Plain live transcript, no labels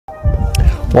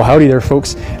Well, howdy there,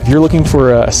 folks. If you're looking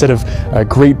for a set of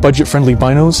great budget-friendly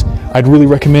binos, I'd really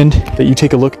recommend that you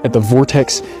take a look at the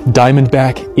VORTEX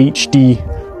Diamondback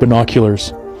HD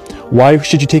binoculars. Why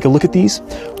should you take a look at these?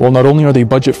 Well, not only are they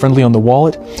budget-friendly on the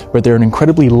wallet, but they're an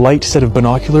incredibly light set of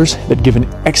binoculars that give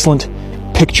an excellent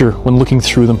picture when looking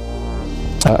through them.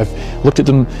 I've looked at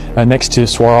them next to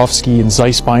Swarovski and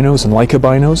Zeiss binos and Leica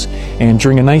binos, and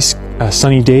during a nice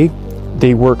sunny day,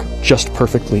 they work just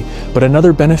perfectly. But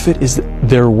another benefit is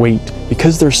their weight.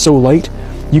 Because they're so light,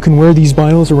 you can wear these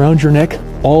binos around your neck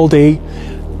all day,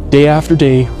 day after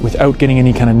day, without getting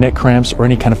any kind of neck cramps or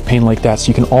any kind of pain like that. So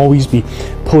you can always be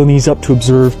pulling these up to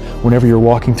observe whenever you're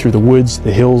walking through the woods,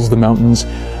 the hills, the mountains.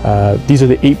 These are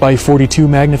the 8x42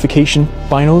 magnification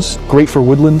binos, great for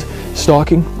woodland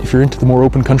stalking. If you're into the more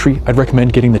open country, I'd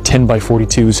recommend getting the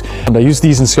 10x42s. And I used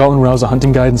these in Scotland when I was a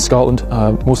hunting guide in Scotland,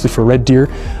 mostly for red deer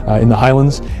in the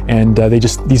Highlands, and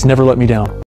these never let me down.